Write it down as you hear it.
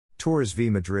Torres v.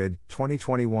 Madrid,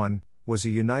 2021, was a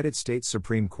United States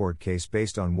Supreme Court case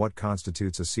based on what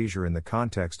constitutes a seizure in the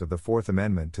context of the Fourth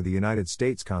Amendment to the United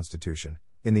States Constitution.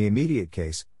 In the immediate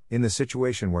case, in the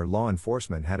situation where law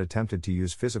enforcement had attempted to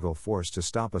use physical force to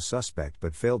stop a suspect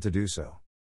but failed to do so.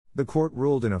 The court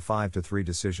ruled in a 5-3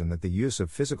 decision that the use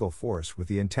of physical force with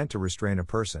the intent to restrain a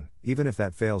person, even if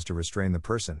that fails to restrain the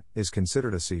person, is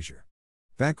considered a seizure.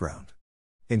 Background.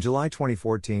 In July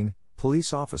 2014,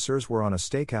 police officers were on a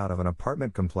stakeout of an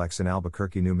apartment complex in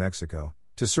Albuquerque, New Mexico,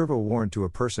 to serve a warrant to a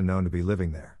person known to be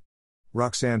living there.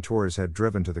 Roxanne Torres had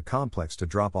driven to the complex to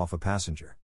drop off a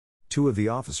passenger. Two of the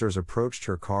officers approached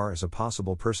her car as a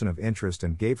possible person of interest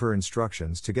and gave her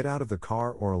instructions to get out of the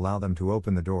car or allow them to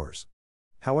open the doors.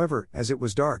 However, as it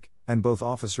was dark, and both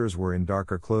officers were in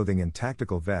darker clothing and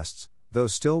tactical vests, though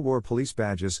still wore police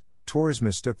badges, Torres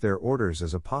mistook their orders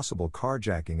as a possible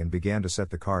carjacking and began to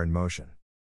set the car in motion.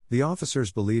 The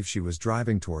officers believed she was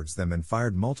driving towards them and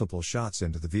fired multiple shots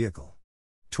into the vehicle.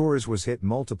 Torres was hit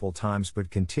multiple times but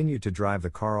continued to drive the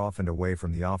car off and away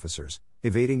from the officers,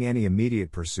 evading any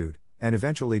immediate pursuit, and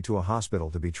eventually to a hospital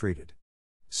to be treated.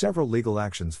 Several legal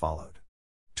actions followed.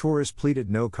 Torres pleaded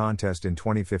no contest in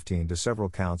 2015 to several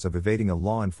counts of evading a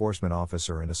law enforcement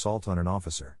officer and assault on an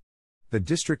officer. The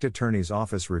district attorney's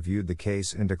office reviewed the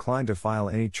case and declined to file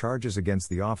any charges against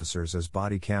the officers as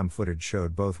body cam footage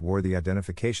showed both wore the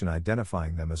identification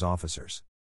identifying them as officers.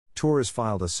 Torres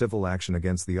filed a civil action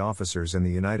against the officers in the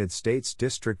United States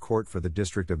District Court for the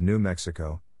District of New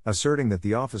Mexico, asserting that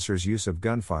the officers' use of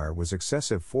gunfire was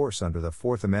excessive force under the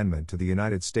Fourth Amendment to the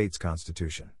United States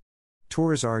Constitution.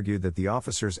 Torres argued that the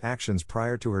officers' actions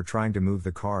prior to her trying to move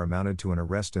the car amounted to an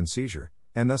arrest and seizure,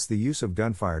 and thus the use of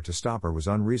gunfire to stop her was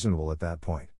unreasonable at that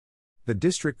point. The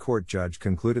district court judge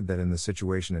concluded that in the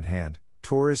situation at hand,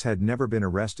 Torres had never been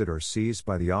arrested or seized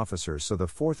by the officers, so the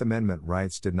Fourth Amendment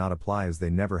rights did not apply as they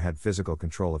never had physical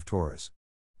control of Torres.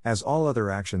 As all other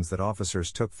actions that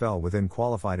officers took fell within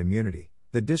qualified immunity,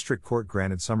 the district court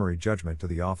granted summary judgment to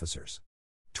the officers.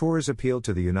 Torres appealed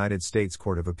to the United States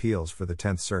Court of Appeals for the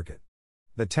 10th Circuit.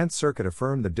 The 10th Circuit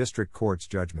affirmed the district court's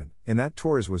judgment, in that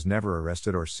Torres was never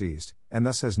arrested or seized, and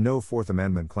thus has no Fourth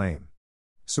Amendment claim.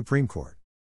 Supreme Court.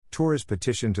 Torres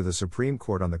petitioned to the Supreme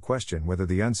Court on the question whether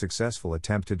the unsuccessful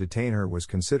attempt to detain her was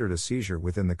considered a seizure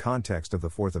within the context of the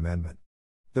Fourth Amendment.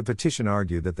 The petition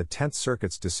argued that the 10th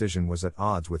Circuit's decision was at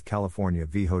odds with California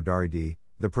v. Hodari,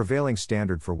 the prevailing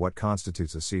standard for what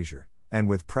constitutes a seizure, and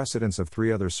with precedents of 3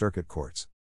 other circuit courts.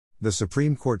 The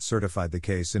Supreme Court certified the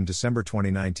case in December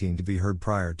 2019 to be heard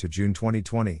prior to June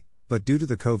 2020, but due to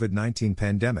the COVID-19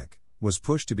 pandemic, was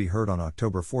pushed to be heard on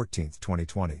October 14,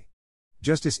 2020.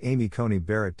 Justice Amy Coney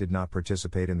Barrett did not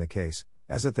participate in the case,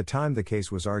 as at the time the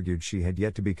case was argued she had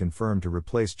yet to be confirmed to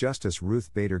replace Justice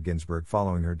Ruth Bader Ginsburg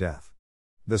following her death.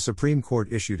 The Supreme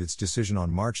Court issued its decision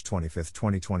on March 25,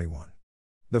 2021.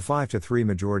 The 5-3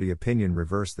 majority opinion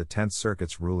reversed the 10th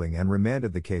Circuit's ruling and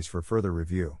remanded the case for further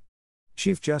review.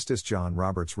 Chief Justice John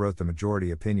Roberts wrote the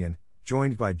majority opinion,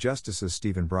 joined by Justices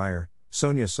Stephen Breyer,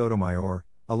 Sonia Sotomayor,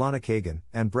 Alana Kagan,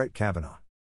 and Brett Kavanaugh.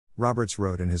 Roberts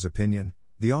wrote in his opinion,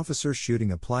 "The officer's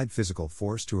shooting applied physical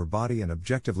force to her body and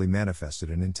objectively manifested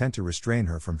an intent to restrain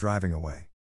her from driving away.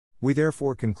 We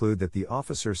therefore conclude that the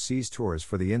officer seized Torres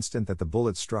for the instant that the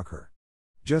bullet struck her."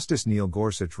 Justice Neil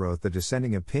Gorsuch wrote the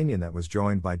dissenting opinion that was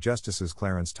joined by Justices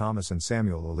Clarence Thomas and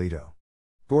Samuel Alito.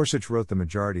 Gorsuch wrote the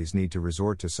majority's need to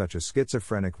resort to such a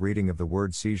schizophrenic reading of the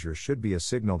word seizure should be a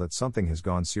signal that something has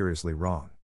gone seriously wrong.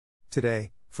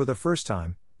 Today, for the first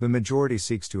time, the majority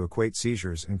seeks to equate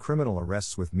seizures and criminal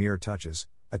arrests with mere touches,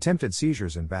 attempted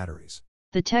seizures and batteries.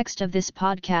 The text of this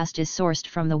podcast is sourced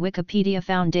from the Wikipedia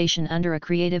Foundation under a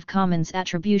Creative Commons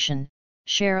Attribution,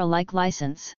 Share Alike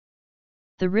license.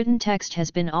 The written text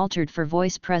has been altered for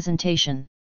voice presentation.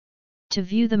 To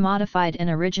view the modified and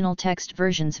original text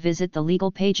versions, visit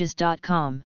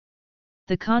thelegalpages.com.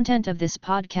 The content of this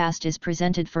podcast is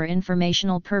presented for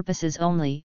informational purposes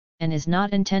only, and is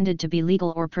not intended to be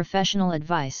legal or professional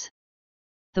advice.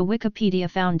 The Wikipedia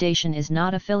Foundation is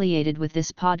not affiliated with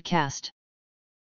this podcast.